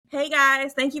Hey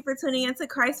guys, thank you for tuning in to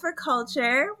Christ for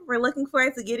Culture. We're looking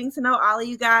forward to getting to know all of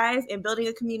you guys and building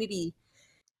a community.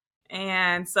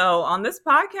 And so on this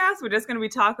podcast, we're just going to be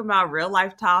talking about real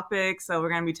life topics. So we're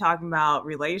going to be talking about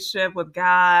relationship with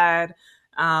God.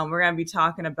 We're going to be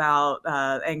talking about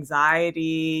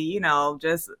anxiety,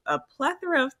 just a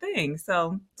plethora of things.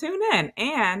 So tune in.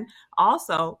 And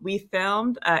also, we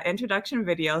filmed an introduction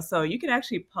video. So you can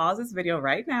actually pause this video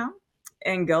right now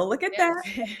and go look at that.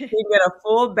 You get a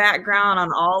full background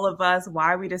on all of us,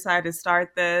 why we decided to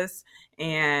start this,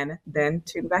 and then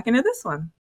tune back into this one.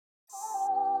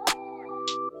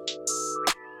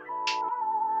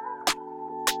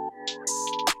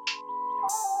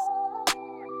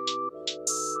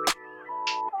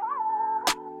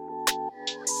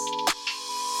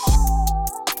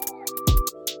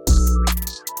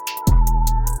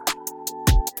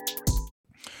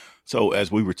 So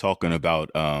as we were talking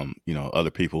about, other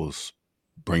people's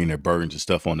bringing their burdens and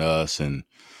stuff on us and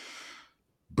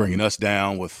bringing us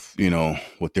down with,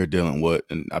 what they're dealing with.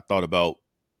 And I thought about,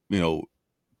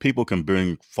 people can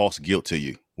bring false guilt to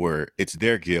you where it's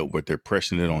their guilt, but they're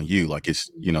pressing it on you. Like it's,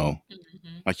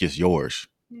 like it's yours,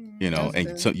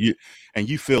 and so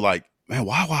you feel like, man,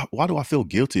 why do I feel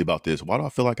guilty about this? Why do I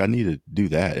feel like I need to do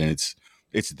that? And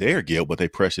it's their guilt, but they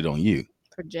press it on you.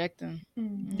 Projecting.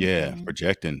 Yeah.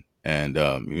 Projecting. And,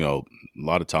 a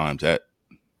lot of times that,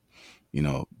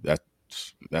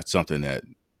 that's something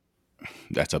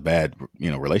that's a bad,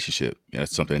 relationship.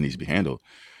 That's something that needs to be handled.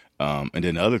 And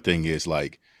then the other thing is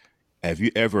like, have you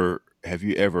ever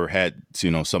had,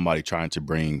 somebody trying to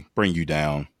bring you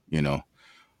down,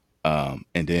 and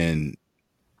then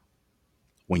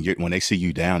when they see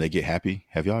you down, they get happy.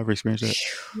 Have y'all ever experienced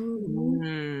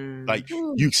that? Like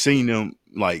you've seen them,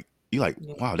 like you're like,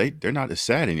 wow, they're not as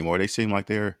sad anymore. They seem like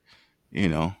they're,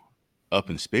 up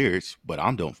in spirits, but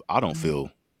I don't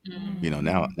feel,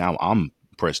 now I'm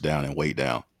pressed down and weighed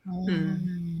down.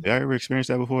 Have y'all ever experienced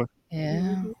that before?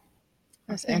 Yeah.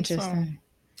 That's interesting.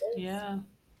 So. Yeah.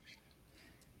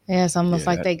 Yeah, it's almost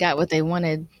like they got what they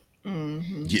wanted.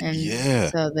 Yeah.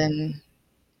 So then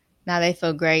now they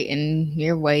feel great and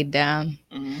you're weighed down.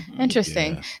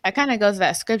 Interesting. Yeah. That kind of goes to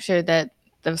that scripture that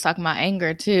was talking about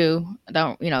anger too.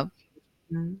 Don't,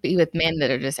 be with men that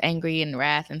are just angry and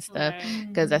wrath and stuff.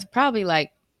 Because that's probably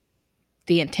like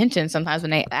the intention. Sometimes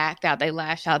when they act out, they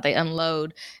lash out, they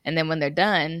unload. And then when they're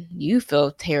done, you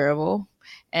feel terrible.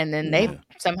 And then they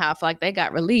somehow feel like they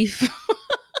got relief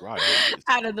Right.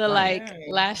 out of the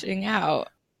lashing out.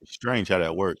 It's strange how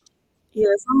that works. Yeah,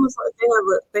 it's almost like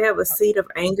they have a seed of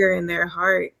anger in their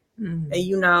heart, and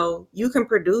you can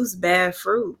produce bad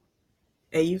fruit,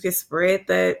 and you can spread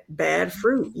that bad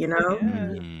fruit.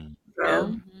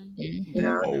 So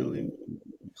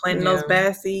planting those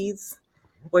bad seeds,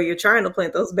 where you're trying to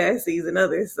plant those bad seeds in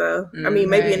others. So I mean,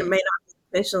 maybe it may not be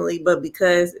intentionally, but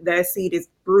because that seed is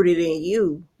rooted in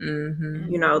you,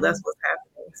 that's what's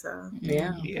happening. So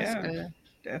yeah,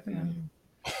 definitely.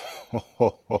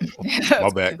 My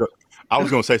bad. I was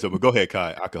gonna say something, but go ahead,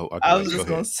 Kai. I was just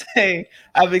gonna say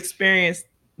I've experienced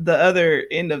the other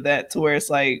end of that, to where it's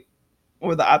like,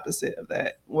 or the opposite of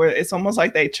that, where it's almost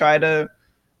like they try to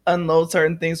unload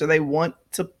certain things, or they want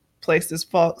to place this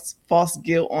false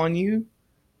guilt on you,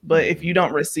 but if you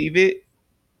don't receive it,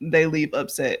 they leave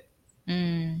upset.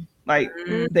 Like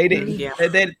they didn't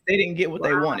they didn't get what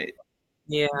they wanted.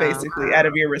 Basically out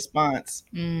of your response.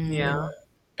 Yeah.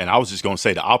 And I was just gonna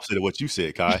say the opposite of what you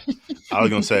said, Kai. I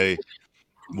was gonna say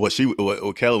what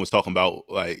Kellen was talking about,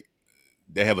 like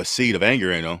they have a seed of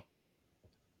anger in them,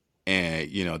 and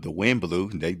the wind blew,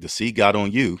 the seed got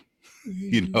on you,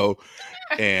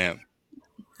 and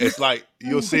it's like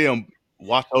you'll see them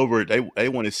watch over. They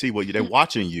want to see they're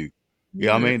watching you. You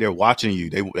know what I mean? They're watching you.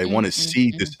 They want to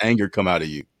see this anger come out of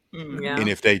you, and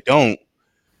if they don't,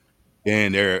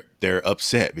 then they're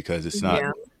upset because it's not,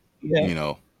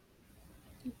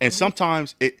 And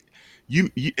sometimes it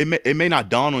may not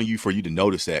dawn on you for you to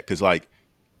notice that, because like,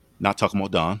 not talking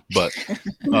about Don, but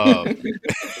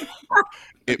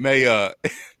it may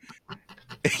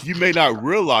you may not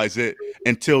realize it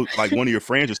until like one of your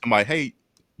friends or somebody, hey,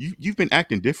 you've been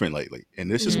acting different lately,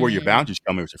 and this is where your boundaries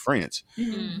come in with your friends.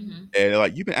 And they're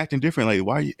like, you've been acting different lately.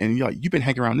 Why? And you're like, you've been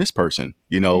hanging around this person,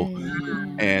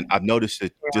 and I've noticed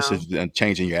that this has been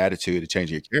changing your attitude and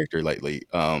changing your character lately.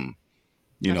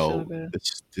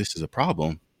 This is a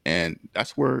problem, and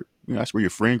that's where your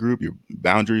friend group, your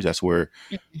boundaries. That's where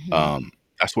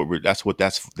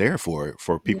that's there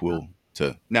for people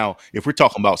to. Now, if we're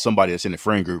talking about somebody that's in the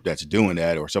friend group that's doing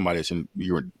that, or somebody that's in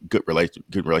your good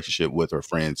relationship with, or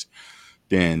friends,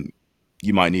 then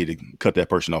you might need to cut that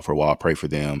person off for a while, pray for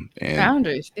them, and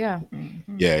boundaries. Yeah.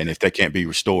 yeah, and if they can't be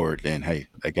restored, then hey,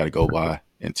 they got to go by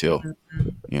until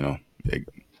They,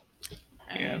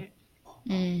 Yeah.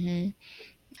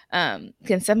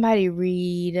 Can somebody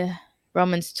read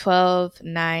Romans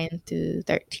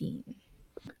 12:9-13?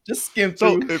 Just skim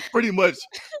so through. pretty much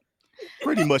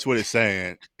what it's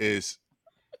saying is,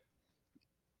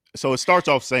 so it starts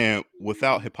off saying,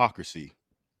 without hypocrisy,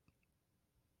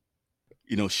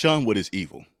 shun what is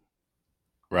evil,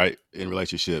 right? In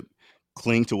relationship,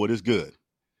 cling to what is good.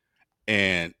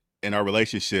 And in our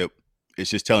relationship,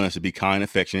 it's just telling us to be kind,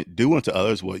 affectionate, do unto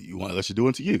others what you want others to do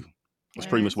unto you. That's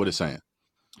pretty much what it's saying.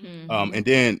 And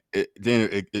then,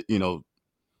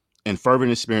 in fervent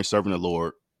in spirit, serving the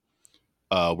Lord,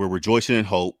 we're rejoicing in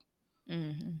hope,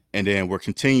 and then we're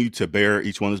continuing to bear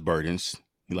each one's burdens.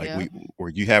 Like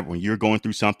when you're going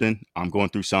through something, I'm going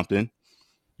through something.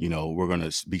 We're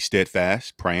gonna be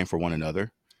steadfast, praying for one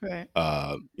another. Right.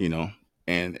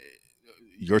 And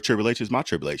your tribulation is my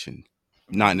tribulation,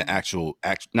 not in the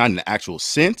not in the actual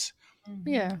sense.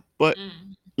 Yeah. But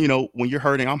when you're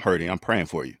hurting, I'm hurting. I'm praying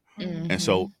for you, and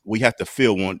so we have to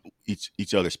feel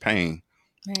each other's pain.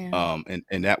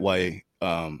 And that way,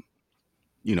 we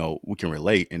can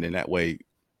relate, and then that way,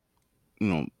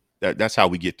 that's how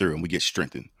we get through and we get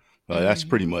strengthened. That's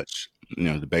pretty much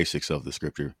the basics of the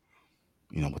scripture,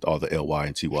 with all the ly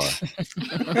and ty.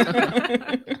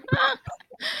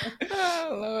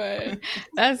 Oh Lord,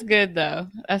 that's good though.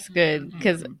 That's good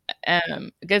because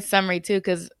good summary too.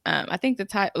 Because I think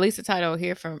at least the title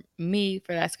here for me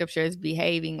for that scripture is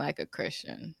behaving like a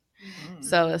Christian.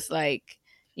 So it's like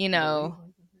What'd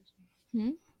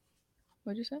you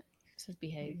say? It says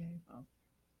behave.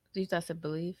 You thought it said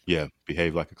believe? Yeah,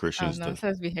 behave like a Christian. Oh no, it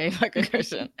says behave like a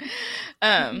Christian.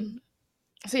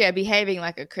 So yeah, behaving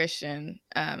like a Christian.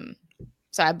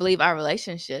 So I believe our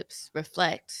relationships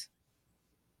reflect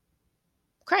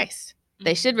Christ.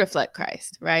 They should reflect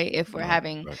Christ, right? If we're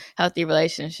having healthy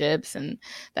relationships, and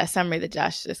that summary that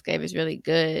Josh just gave is really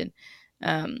good.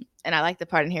 And I like the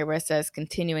part in here where it says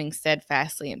continuing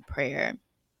steadfastly in prayer.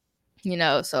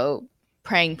 So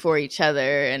praying for each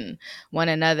other and one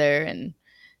another, and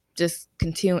just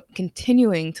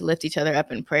continuing to lift each other up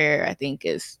in prayer, I think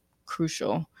is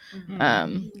crucial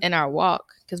in our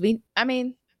walk. Because at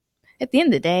the end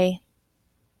of the day,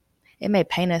 it may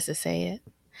pain us to say it,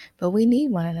 but we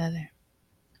need one another.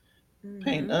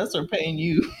 Pain us or pain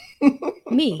you?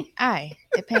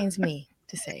 It pains me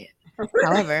to say it.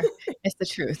 However, it's the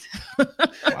truth.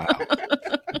 Wow.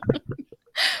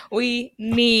 We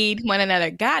need one another.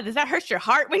 God, does that hurt your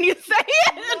heart when you say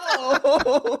it?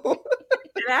 No.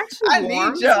 It actually I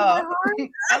need y'all.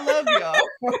 I love y'all.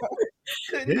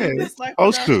 Couldn't do this life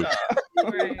without y'all.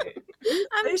 Right.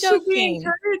 I'm Should be joking.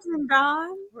 encouraging,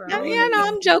 Don. Yeah, no,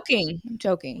 I'm joking.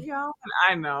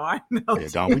 I know. Yeah,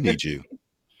 Don, we need you.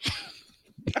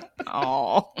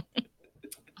 Oh,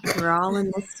 we're all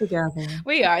in this together.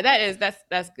 We are. That's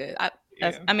good.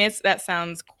 That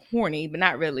sounds corny, but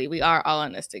not really. We are all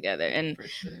in this together. And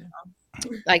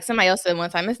like somebody else said one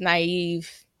time, it's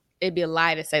naive. It'd be a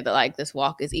lie to say that like this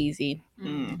walk is easy.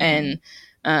 And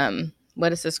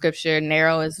what is the scripture?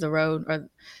 Narrow is the road, or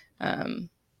wide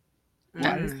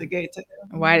is the gate to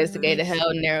hell. Wide is the gate to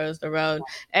hell, narrow is the road.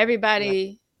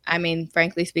 Everybody,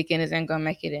 frankly speaking, isn't gonna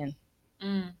make it in.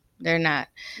 They're not.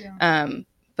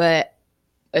 But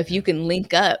if we can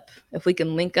link up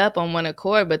on one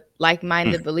accord with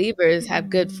like-minded believers,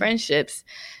 have good friendships,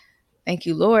 thank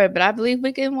you, Lord. But I believe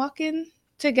we can walk in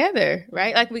together,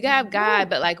 right? Like we have God,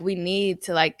 but like we need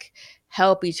to like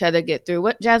help each other get through.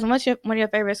 What, Jasmine, what's one of your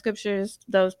favorite scriptures?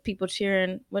 Those people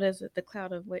cheering, what is it? The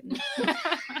cloud of witness.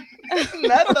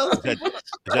 Not those. Is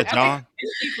that John?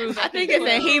 I think it's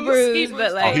in Hebrews,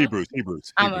 but like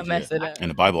Hebrews. I'm gonna mess it up. And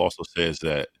the Bible also says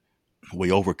that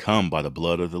we overcome by the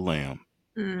blood of the Lamb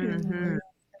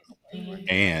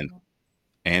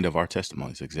and of our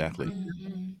testimonies. Exactly.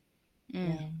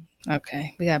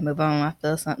 Okay, we gotta move on. I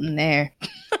feel something there.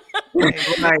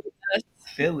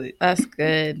 Feel it. That's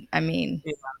good. I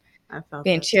felt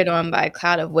being cheered on by a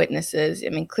cloud of witnesses.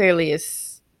 Clearly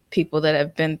it's people that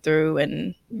have been through,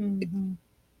 and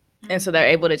so they're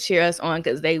able to cheer us on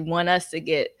because they want us to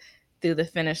get through the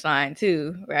finish line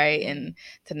too, right? And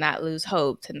to not lose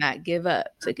hope, to not give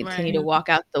up, to continue to walk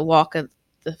out the walk of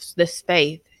this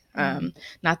faith,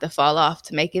 not to fall off,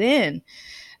 to make it in.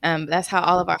 That's how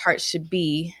all of our hearts should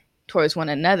be towards one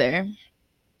another.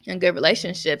 In good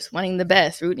relationships, wanting the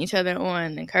best, rooting each other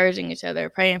on, encouraging each other,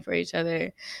 praying for each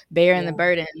other, bearing the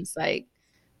burdens. Like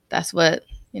that's what,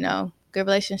 good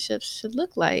relationships should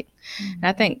look like. And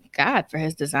I thank God for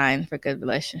his design for good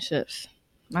relationships.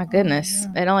 My goodness,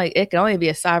 it can only be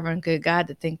a sovereign good God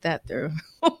to think that through.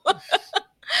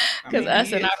 Because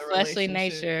us and our fleshly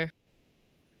nature.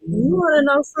 You want to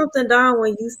know something, Don?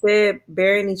 When you said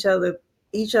bearing each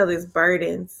other's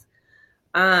burdens,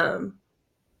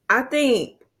 I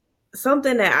think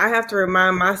something that I have to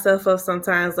remind myself of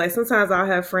sometimes. Like sometimes I'll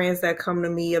have friends that come to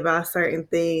me about certain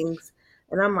things,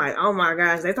 and I'm like, oh my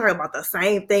gosh, they talking about the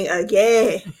same thing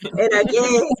again and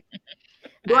again.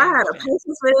 Do I have the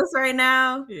patience for this right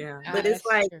now? Yeah. But it's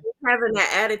like having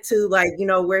that attitude, like,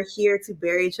 we're here to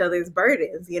bear each other's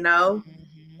burdens, and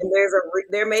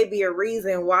there may be a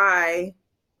reason why,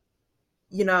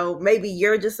 maybe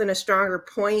you're just in a stronger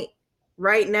point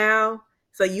right now.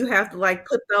 So you have to like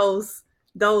put those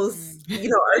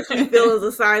earthly feelings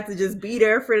aside to just be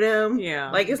there for them.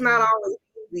 Yeah. Like it's not always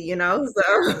easy,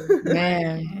 so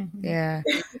Man, yeah.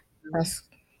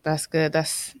 That's good.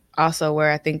 That's also where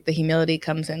I think the humility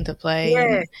comes into play.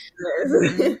 Yes.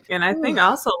 And I think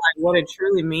also like what it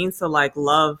truly means to like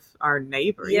love our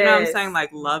neighbor. You know what I'm saying?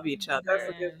 Like love each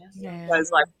other. Because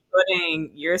like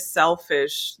putting your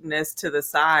selfishness to the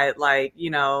side, like,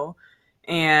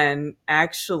 and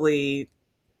actually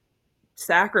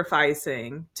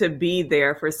sacrificing to be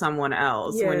there for someone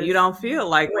else when you don't feel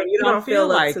like it. You don't feel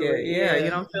like it. Yeah, you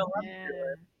don't feel like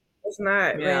it. It's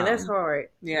not, man. That's hard.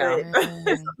 Yeah, but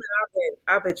it's something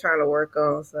I've been trying to work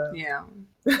on. So yeah,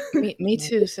 me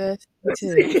too, sis. Me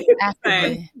too.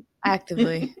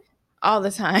 Actively, all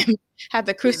the time. Have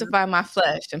to crucify my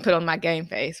flesh and put on my game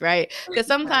face, right? Because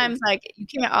sometimes, like, you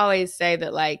can't always say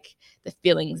that, like, the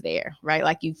feeling's there, right?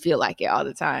 Like, you feel like it all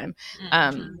the time.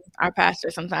 Our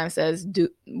pastor sometimes says, "Do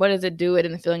what does it? Do it,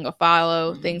 and the feeling will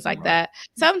follow." Things like that.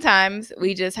 Sometimes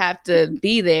we just have to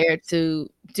be there to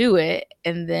do it,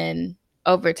 and then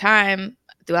over time,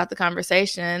 throughout the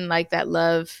conversation, like that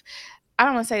love. I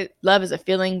don't want to say love is a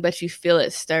feeling, but you feel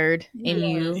it stirred in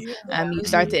you. You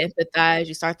start to empathize,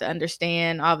 you start to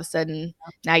understand. All of a sudden,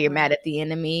 now you're mad at the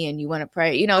enemy and you want to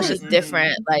pray. It's just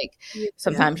different. Like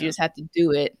sometimes you just have to do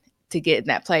it to get in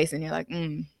that place, and you're like,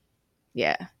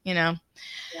 yeah.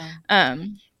 That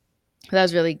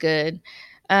was really good.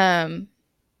 Can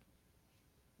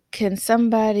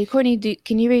somebody, Courtney,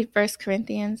 can you read 1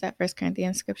 Corinthians, that 1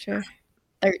 Corinthians scripture,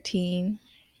 13:4-8,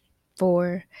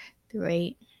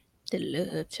 the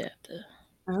love chapter?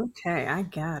 Okay, I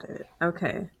got it.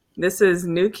 Okay. This is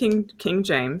New King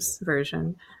James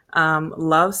Version.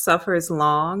 Love suffers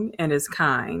long and is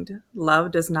kind.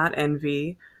 Love does not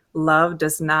envy. Love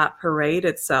does not parade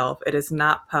itself. It is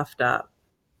not puffed up.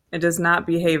 It does not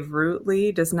behave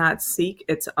rudely, does not seek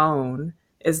its own,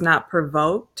 is not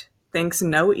provoked, thinks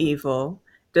no evil,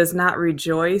 does not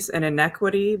rejoice in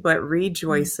iniquity, but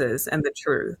rejoices in the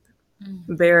truth,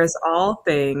 bears all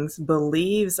things,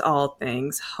 believes all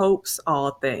things, hopes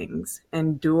all things,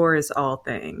 endures all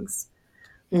things.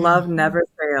 Love never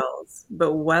fails,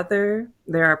 but whether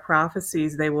there are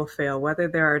prophecies, they will fail. Whether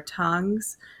there are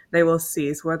tongues, they will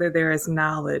cease. Whether there is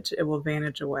knowledge, it will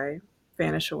vanish away.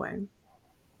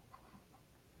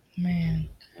 Man.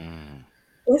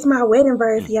 it's my wedding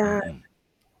verse, y'all.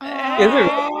 Is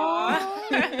it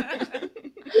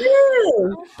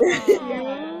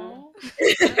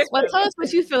Well, tell us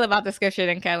what you feel about the scripture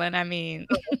then, Kellen. I mean,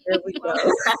 there we go.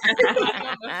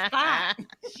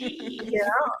 Yeah,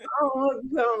 I don't want to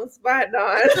put on the spot,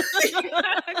 Dawn.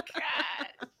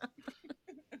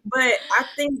 But I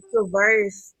think the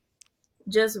verse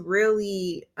just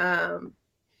really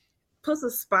puts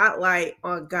a spotlight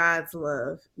on God's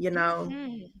love, like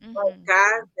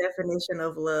God's definition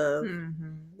of love.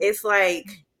 It's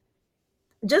like,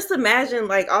 just imagine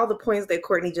like all the points that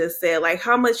Courtney just said, like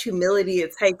how much humility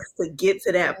it takes to get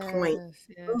to that point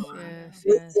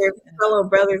with your fellow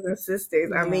brothers and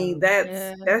sisters. I mean,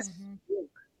 that's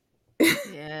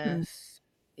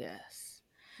yes.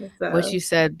 What you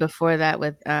said before that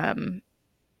with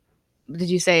did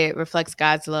you say it reflects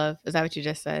God's love? Is that what you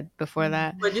just said before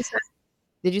that? What'd you say?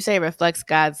 Did you say it reflects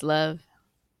God's love?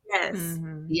 Yes.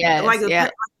 Yes.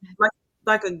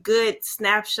 Like a good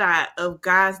snapshot of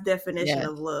God's definition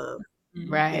of love.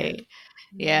 Right.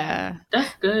 Yeah.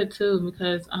 That's good too,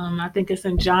 because I think it's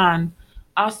in John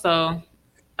also.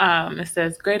 It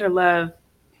says, "Greater love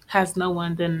has no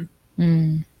one than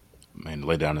man to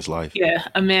lay down his life." Yeah,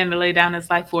 a man to lay down his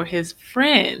life for his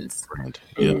friends.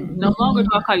 Yeah. No longer do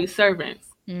I call you servants.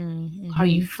 Call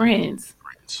you friends.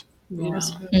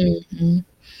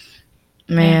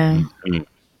 Man,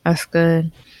 that's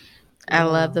good. I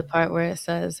love the part where it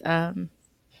says,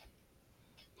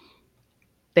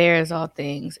 bears all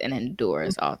things and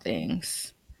endures all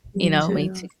things. When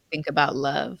you think about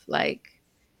love, like,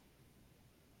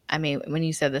 I mean, when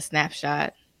you said the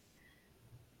snapshot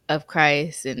of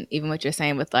Christ, and even what you're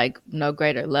saying with like no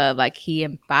greater love, like he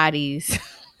embodies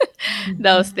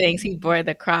those things. He bore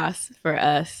the cross for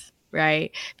us,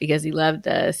 right? Because he loved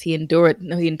us. He endured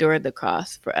the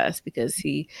cross for us because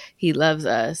he loves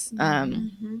us.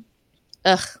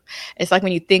 It's like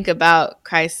when you think about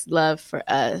Christ's love for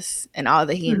us and all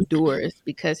that he endures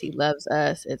because he loves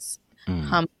us, it's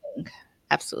humbling,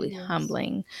 absolutely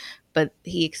humbling. But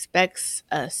he expects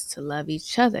us to love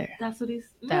each other. That's what he's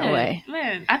that way.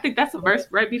 Man, I think that's a verse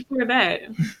right before that.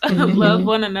 Love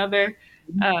one another.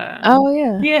 Oh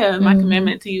yeah. Yeah, my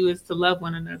commandment to you is to love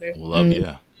one another. Love,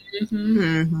 yeah.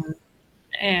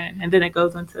 And then it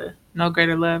goes into no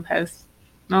greater love has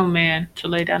no man to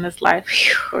lay down his life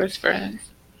for his friends.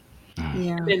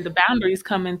 Yeah. And then the boundaries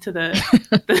come into the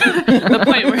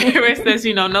point where it says,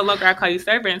 no longer I call you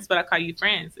servants, but I call you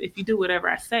friends. If you do whatever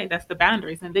I say, that's the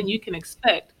boundaries. And then you can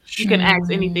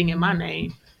ask anything in my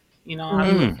name.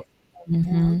 I'll do it for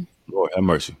Lord have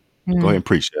mercy. Go ahead and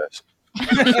preach, guys.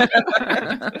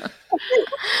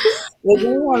 Does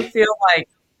anyone feel like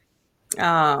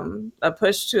a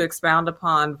push to expound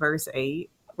upon verse 8,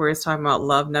 where it's talking about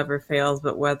love never fails,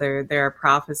 but whether there are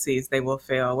prophecies, they will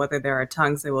fail. Whether there are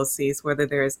tongues, they will cease. Whether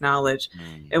there is knowledge,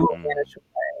 it will vanish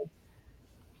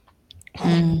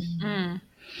away.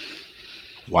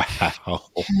 Wow.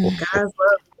 God's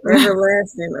love is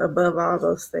everlasting above all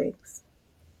those things.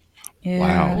 Yeah.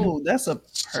 Wow. Oh, that's a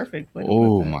perfect way to put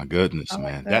Oh that. my goodness, like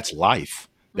man. that. That's life.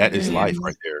 That is life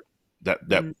right there.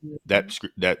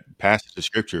 That passage of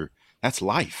scripture, that's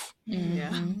life.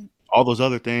 Yeah. All those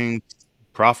other things,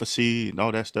 prophecy and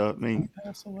all that stuff. I mean,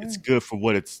 it's good for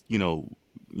what it's,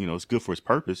 it's good for its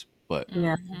purpose, but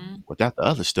without the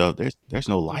other stuff, there's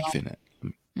no life in it.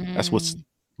 That's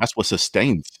what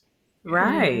sustains.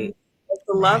 Right. If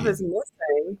the love is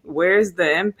missing, where's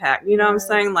the impact? You know what I'm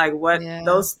saying? Like what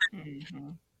those things.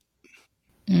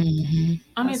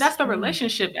 I mean, that's the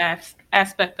relationship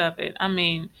aspect of it. I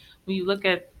mean, when you look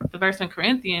at the verse in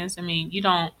Corinthians, I mean, you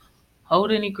don't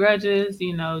hold any grudges.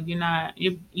 You're not,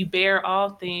 you bear all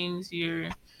things.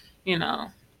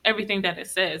 Everything that it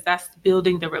says, that's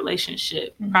building the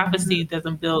relationship. Prophecy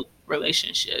doesn't build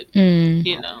relationship.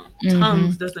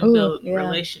 Tongues doesn't build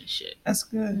relationship. That's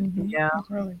good. Yeah. That's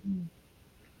really good.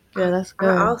 Yeah, that's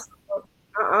good. I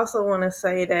also want to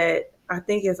say that I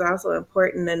think it's also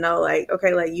important to know, like,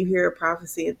 okay, like you hear a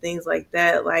prophecy and things like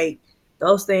that, like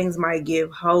those things might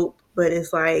give hope, but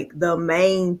it's like the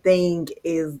main thing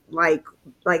is like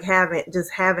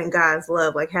having God's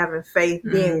love, like having faith,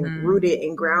 being rooted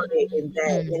and grounded in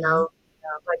that,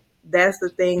 like that's the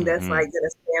thing that's like gonna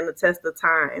stand the test of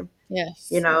time.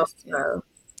 Yes. So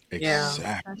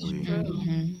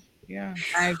Exactly. Yeah.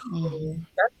 I agree.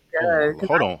 That's good.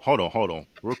 Hold on,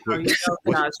 real quick. You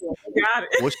got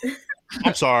it.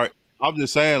 I'm sorry. I'm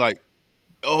just saying, like,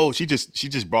 she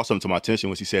just brought something to my attention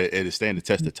when she said it is standing the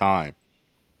test of time.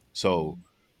 So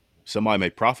somebody may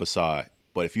prophesy,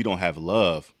 but if you don't have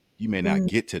love, you may not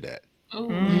get to that. You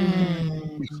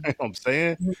know what I'm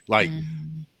saying? Like,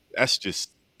 that's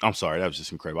just, I'm sorry, that was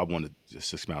just incredible. I wanted to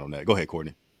just expound on that. Go ahead,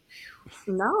 Courtney.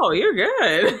 No, you're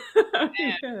good.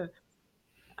 You're good.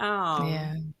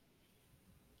 Yeah.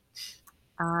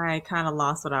 I kind of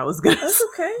lost what I was going to say.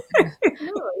 Okay.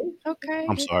 No. Okay.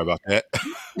 I'm sorry about that.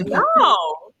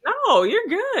 No, you're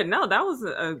good. No, that was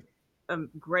an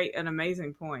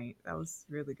amazing point. That was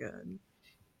really good.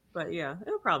 But yeah,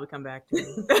 it'll probably come back to me.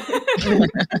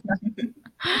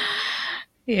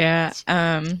 Yeah.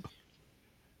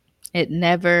 It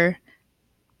never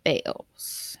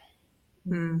fails.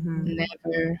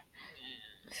 Never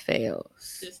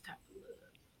fails.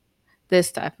 This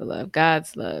type of love,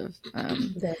 God's love,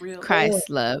 Christ's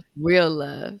love, real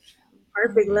love,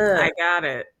 perfect love. I got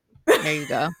it. There you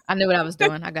go. I knew what I was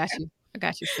doing. I got you,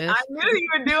 sis. I knew you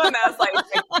were doing that.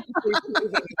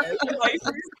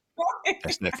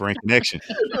 That's that friend connection.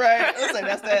 Right. I was like,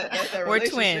 that's that We're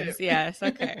relationship. twins. Yes.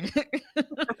 Okay.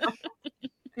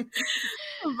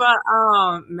 But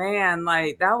man,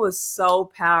 like that was so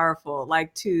powerful.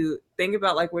 Like to think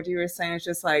about like what you were saying, it's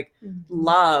just like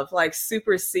love like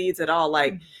supersedes it all.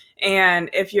 Like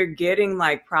and if you're getting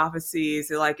like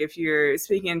prophecies, like if you're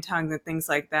speaking in tongues and things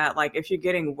like that, like if you're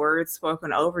getting words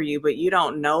spoken over you, but you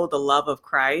don't know the love of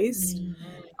Christ,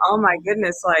 oh my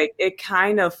goodness, like it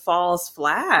kind of falls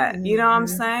flat. You know what I'm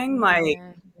saying? Like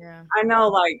I know,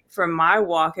 like, from my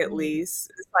walk at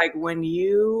least, it's like when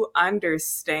you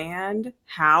understand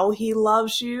how he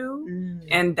loves you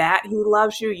and that he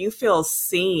loves you, you feel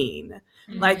seen.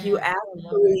 Like you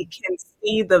actually can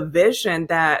see the vision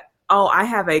that, oh, I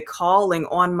have a calling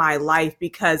on my life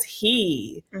because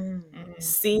he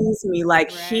sees me, like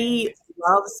he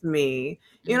loves me.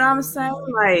 You know what I'm saying?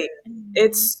 Like,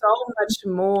 it's so much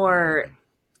more.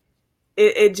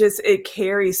 It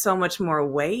carries so much more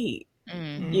weight,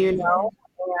 you know,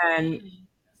 and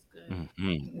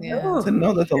Mm-hmm. To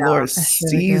know that the Lord That's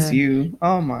really sees good. you.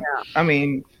 Oh my! I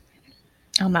mean,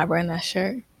 I'm not wearing that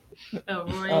shirt.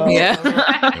 Yeah.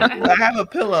 I have a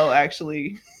pillow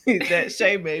actually that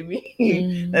Shay made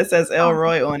me that says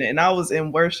Elroy on it, and I was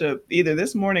in worship either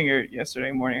this morning or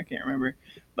yesterday morning. I can't remember,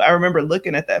 but I remember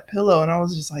looking at that pillow and I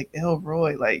was just like,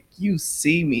 Elroy, like you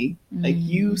see me, like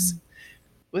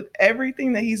with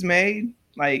everything that He's made.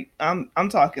 Like I'm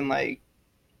talking like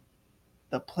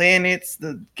the planets,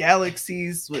 the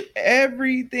galaxies, with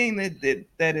everything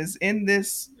that is in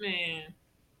this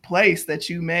place that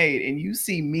you made, and you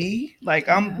see me, like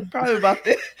I'm probably about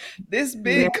this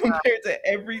big compared to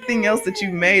everything else that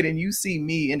you made, and you see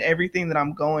me and everything that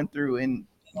I'm going through, and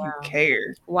you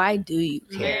care. Why do you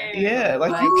care? Yeah,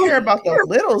 like you care about the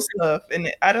little stuff,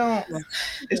 and I don't.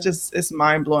 It's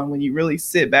mind blowing when you really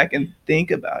sit back and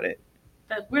think about it.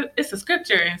 It's a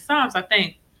scripture in Psalms.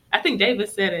 I think David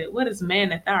said it. What is man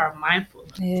that thou art mindful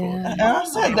of? Yeah. And I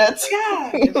said that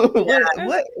too.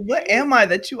 What am I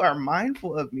that you are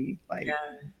mindful of me? Like,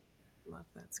 love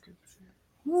that scripture.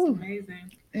 It's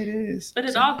amazing. It is. But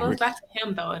it all goes back to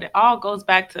Him, though. It all goes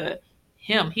back to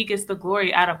Him. He gets the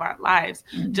glory out of our lives.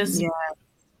 Just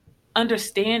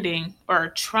understanding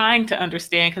or trying to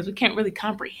understand, because we can't really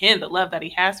comprehend the love that He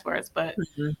has for us, but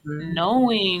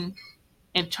knowing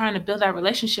and trying to build that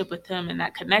relationship with Him and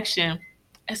that connection,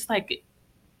 it's like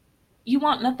you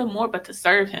want nothing more but to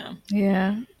serve Him.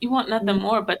 Yeah. You want nothing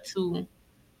more but to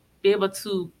be able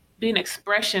to be an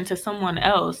expression to someone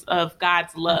else of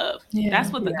God's love.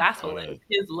 That's what the gospel is,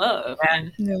 His love.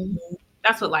 And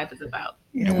that's what life is about.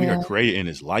 And we are created in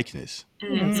His likeness.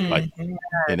 Like,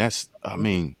 and that's, I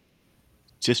mean,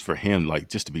 just for Him, like,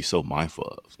 just to be so mindful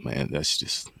of, man, that's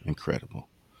just incredible.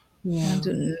 I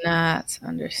do not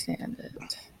understand it.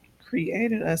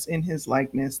 Created us in His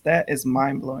likeness. That is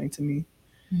mind blowing to me.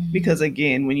 Because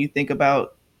again, when you think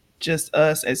about just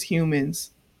us as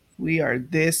humans, we are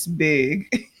this big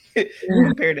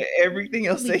compared to everything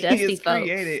else that He has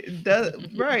created.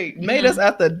 Right. Made us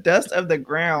out the dust of the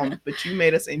ground, but you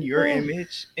made us in your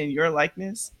image, in your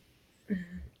likeness.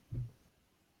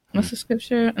 What's the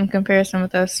scripture in comparison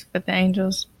with us with the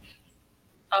angels?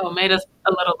 Oh, made us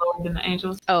a little lower than the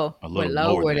angels. Oh, we're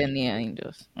lower than the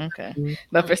angels. Okay.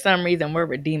 But for some reason, we're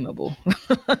redeemable.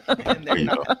 And they're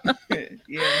not.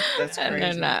 Yeah, that's crazy.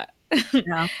 And they're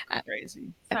not.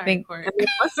 Crazy. I think.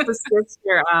 What's the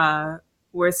scripture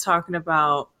where it's talking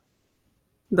about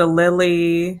the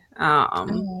lily? How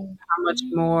much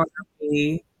more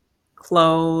we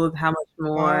clothe? How much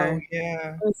more? Oh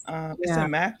yeah. It's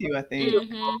in Matthew, I think.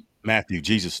 Matthew,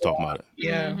 Jesus talking about it.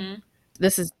 Yeah.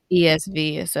 This is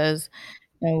ESV. It says,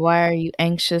 "And why are you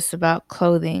anxious about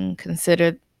clothing?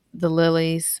 Consider the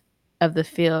lilies of the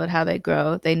field, how they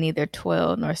grow. They neither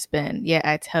toil nor spin. Yet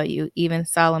I tell you, even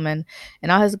Solomon in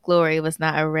all his glory was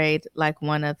not arrayed like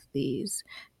one of these.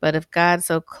 But if God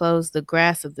so clothes the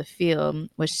grass of the field,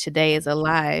 which today is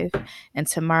alive and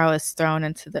tomorrow is thrown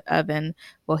into the oven,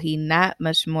 will He not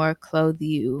much more clothe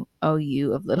you, O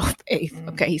you of little faith?"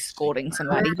 Okay, he's scolding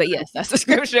somebody, but yes, that's the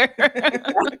scripture.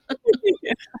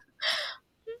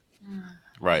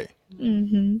 Right.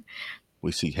 Mm-hmm.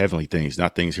 We see heavenly things,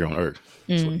 not things here on earth.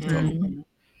 That's what He's talking about.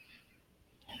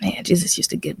 Man, Jesus used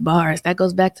to get bars. That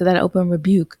goes back to that open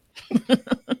rebuke. You can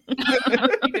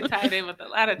tie it in with a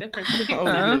lot of different things.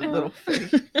 Little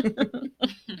faith.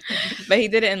 But He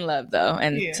did it in love, though,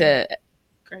 and to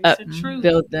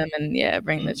build them and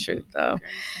bring the truth, though.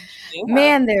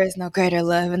 Man, there is no greater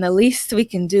love, and the least we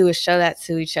can do is show that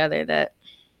to each other, that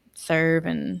serve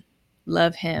and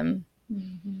love Him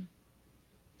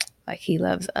like He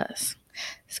loves us.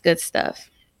 It's good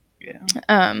stuff. Yeah.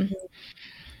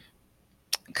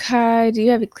 Kai, do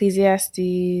you have Ecclesiastes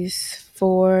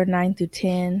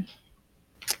 4:9-10?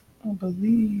 I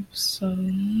believe so.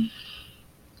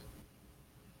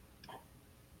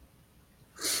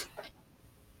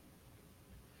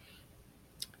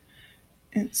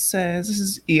 It says, this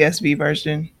is ESV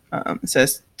version. It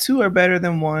says, 2 are better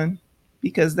than 1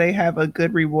 because they have a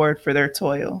good reward for their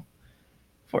toil.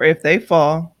 For if they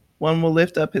fall, one will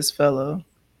lift up his fellow.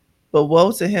 But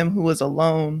woe to him who is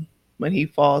alone when he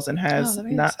falls and has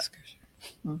not.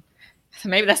 So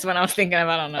maybe that's what I was thinking of.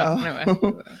 I don't know.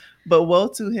 Oh. But woe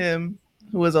to him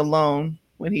who is alone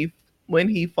when he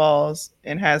falls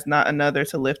and has not another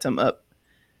to lift him up.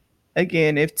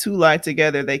 Again, if 2 lie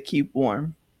together, they keep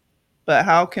warm. But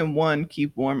how can one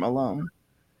keep warm alone?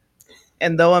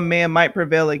 And though a man might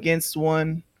prevail against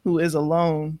one who is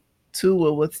alone, two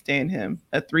will withstand him.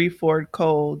 A threefold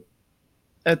cord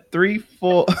a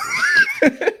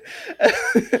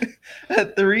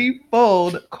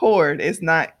threefold cord is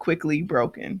not quickly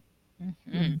broken.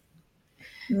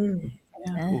 Ooh,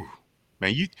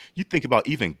 man, you think about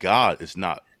even God is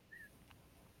not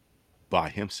by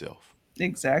himself.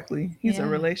 Exactly. He's a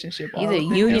relationship. He's a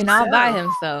union all by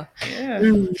himself. Yeah.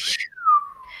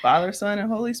 Father, Son,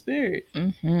 and Holy Spirit.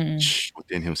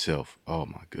 Within himself. Oh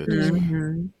my goodness.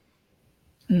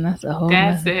 And that's a whole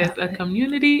God says a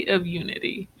community of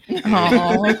unity. Unity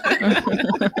of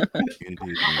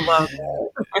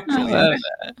unity.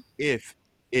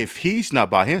 If he's not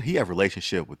by him, he have a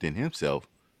relationship within himself,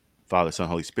 Father, Son,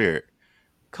 Holy Spirit.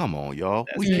 Come on, y'all.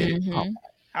 That's We can't.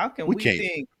 How can we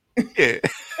think Yeah.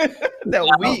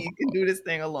 that we can do this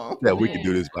thing alone? That we can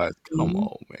do this by. Come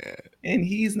on, man. And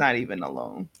he's not even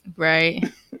alone. Right.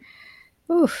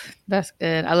 Oof, that's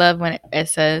good. I love when it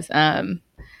says,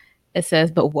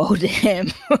 but woe to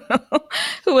him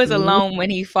who is alone when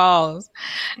he falls.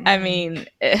 I mean,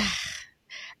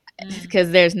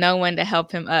 because there's no one to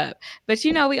help him up. But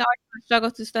we always struggle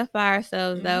through stuff by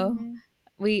ourselves, though.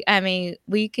 We can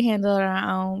handle it on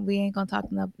our own. We ain't gonna talk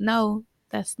to no. No,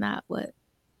 that's not what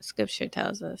Scripture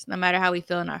tells us. No matter how we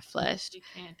feel in our flesh, we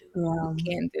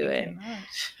can't do it.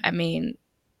 I mean,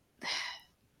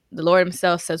 the Lord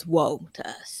Himself says, "Woe to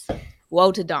us!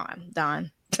 Woe to Dawn!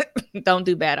 Dawn, don't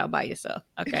do bad all by yourself,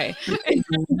 okay?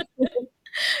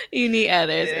 You need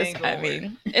others."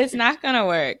 It's not gonna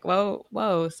work.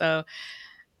 Whoa. So,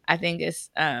 I think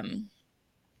it's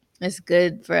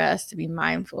good for us to be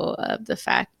mindful of the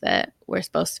fact that we're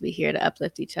supposed to be here to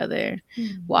uplift each other,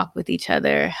 walk with each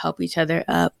other, help each other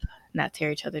up, not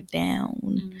tear each other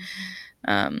down,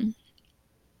 and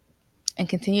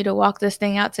continue to walk this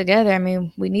thing out together. I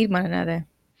mean, we need one another.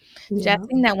 Just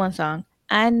sing that one song.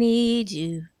 I need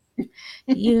you.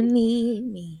 You need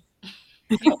me.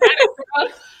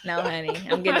 No, honey.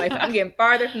 I'm getting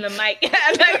farther from the mic.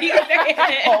 Trying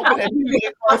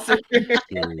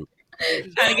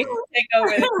to get you to take over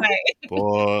this night.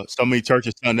 Boy, so many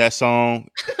churches sung that song.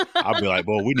 I'll be like,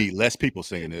 boy, we need less people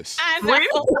singing this. I know.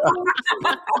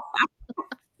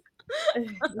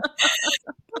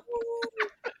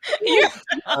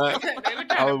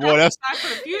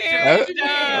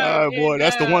 Boy,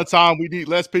 that's the one time we need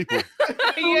less people.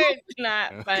 You're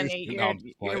not funny.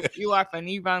 You are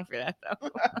funny. You're wrong for that, though.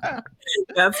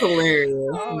 That's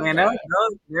hilarious, man.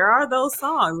 There are those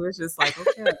songs. It's just like,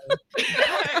 okay.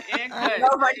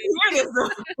 Nobody hear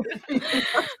this.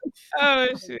 Oh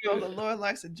shoot! The Lord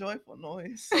likes a joyful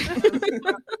noise.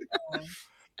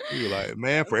 You're like,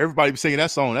 man, for everybody singing that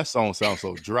song sounds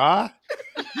so dry.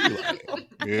 Like,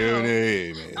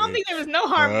 man. I don't think there was no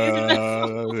harmonies in that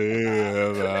song.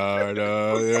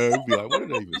 Be like, what are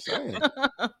they even saying?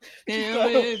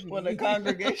 When the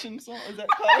congregation song is that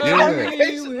called?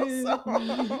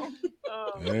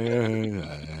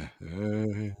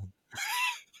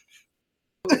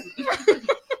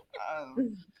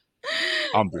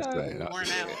 I'm just saying. Worn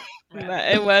out.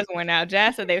 It was worn out.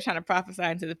 Jazz said they were trying to prophesy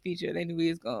into the future. They knew we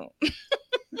was going.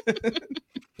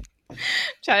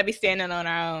 Try to be standing on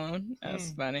our own.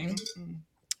 That's funny.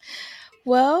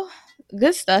 Well,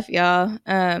 good stuff, y'all.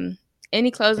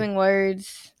 Any closing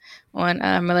words on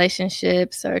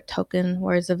relationships or token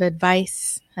words of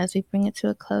advice as we bring it to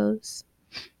a close?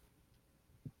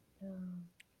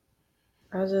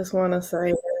 I just want to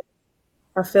say that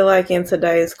I feel like in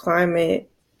today's climate,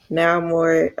 not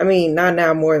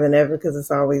now more than ever, because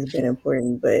it's always been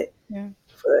important, but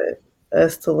for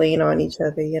us to lean on each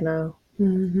other, and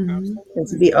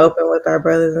to be open with our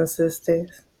brothers and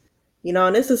sisters,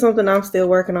 and this is something I'm still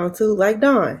working on too, like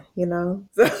Dawn,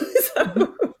 So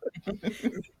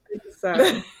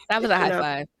that was a high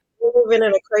five. We're living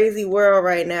in a crazy world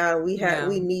right now. We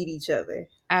need each other.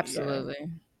 Absolutely.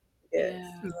 Yes.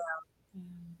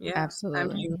 Yeah.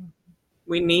 Absolutely.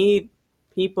 We need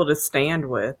people to stand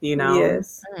with,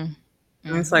 Yes.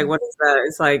 It's like, what is that?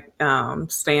 It's like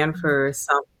stand for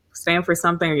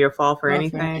something or you'll fall for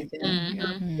anything.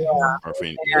 Yeah.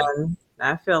 And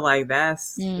I feel like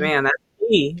that's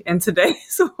key in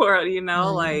today's world,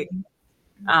 like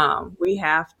we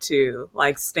have to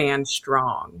stand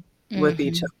strong with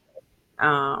each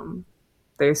other.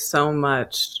 There's so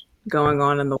much going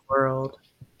on in the world.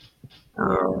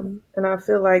 And I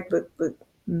feel like the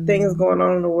things going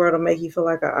on in the world will make you feel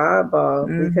like an oddball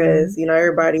because,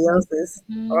 everybody else is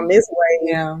on this wave.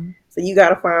 Yeah. So you got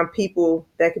to find people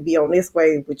that could be on this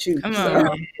wave with you. Come on.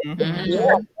 on.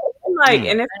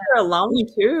 And if you're alone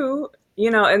too,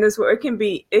 in this world,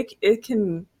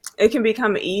 it can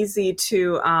become easy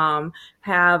to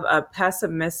have a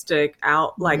pessimistic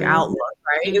outlook,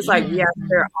 right? It's like, yes,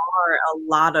 there are a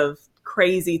lot of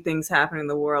crazy things happening in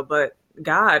the world, but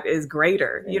God is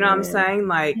greater. You know what I'm saying?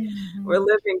 Like, we're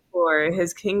living for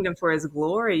his kingdom, for his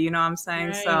glory. You know what I'm saying?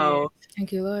 Right. So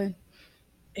Thank you, Lord.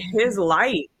 his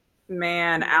light,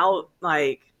 man, out,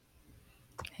 like,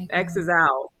 X's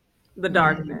out the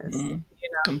darkness, you know?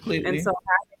 Completely. And so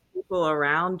having people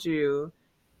around you,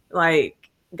 like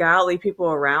godly people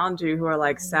around you who are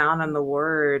like sound in the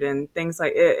word and things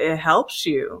like it helps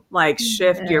you like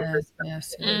shift your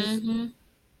perspective.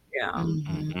 Yeah.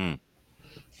 Mm-hmm.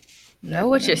 Know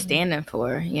what you're standing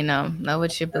for, know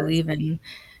what you're believing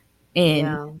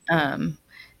in,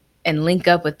 and link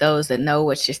up with those that know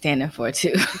what you're standing for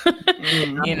too.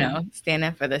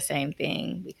 Standing for the same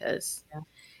thing, because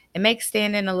it makes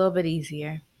standing a little bit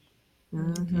easier.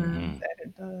 That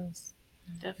it does.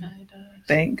 Definitely does.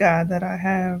 Thank God that I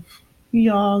have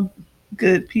y'all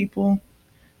good people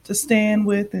to stand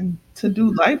with and to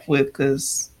do life with,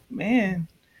 because, man,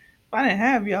 if I didn't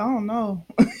have y'all, I don't know.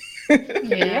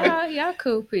 Yeah, y'all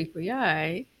cool people. Y'all all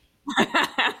right.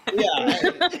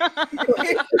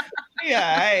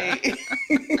 Yeah.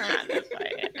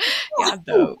 Y'all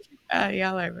dope.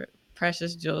 Y'all are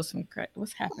precious jewels from Christ.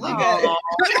 What's happening?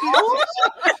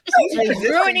 She's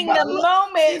ruining the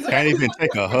moment. Can't even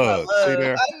take a hug. See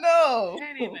there? I know.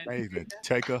 Can't even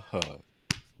take a hug.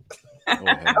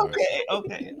 Lord have mercy.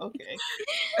 Okay.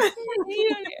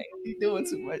 You're doing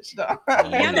too much, dog. I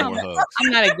need more hugs.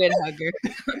 I'm not a good hugger.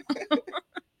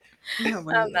 I'm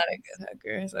not a good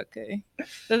hugger. It's okay.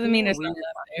 Doesn't mean there's no love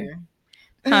there.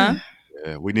 Huh?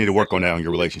 Yeah, we need to work on that on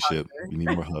your relationship. You need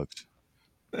more hugs.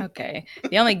 Okay.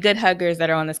 The only good huggers that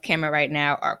are on this camera right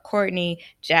now are Courtney,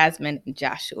 Jasmine, and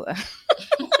Joshua.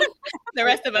 The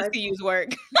rest of us can use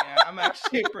work. Yeah, I'm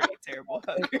actually a pretty terrible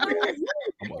hugger. I'm a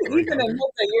You great can hugger.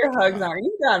 admit that your hugs aren't.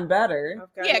 You've gotten better.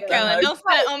 Yeah, Carolyn, don't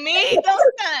stunt on me.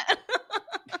 Don't stunt.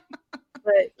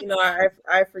 But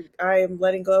I am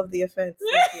letting go of the offense.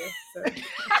 Thank you. So.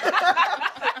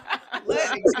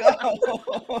 Let it go.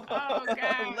 Oh,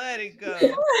 God. Let it go.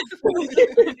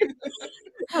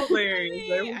 Hilarious.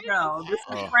 There we go. This is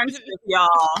Oh. friendship,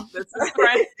 y'all. This is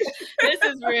friendship. This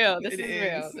is real. This It is is.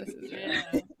 real. This is real.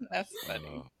 Yeah. That's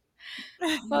funny.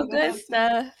 Oh. Well, good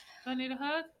stuff. Do I need a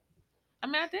hug? I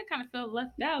mean, I did kind of feel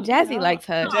left out. Jazzy likes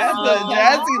hugs.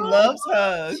 Jazzy loves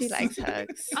hugs. She likes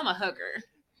hugs. I'm a hugger.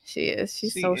 She is.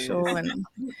 She's She social, is. and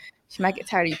she might get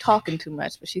tired of you talking too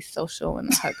much, but she's social and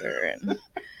a hugger. And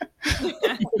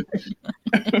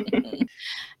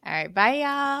all right, bye,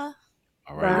 y'all.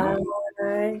 All right.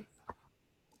 Bye.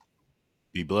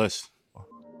 Be blessed.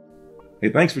 Hey,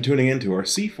 thanks for tuning in to our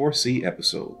C4C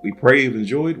episode. We pray you've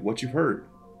enjoyed what you've heard.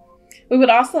 We would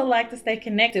also like to stay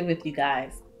connected with you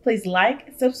guys. Please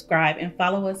like, subscribe, and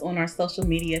follow us on our social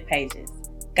media pages.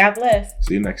 God bless.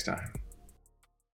 See you next time.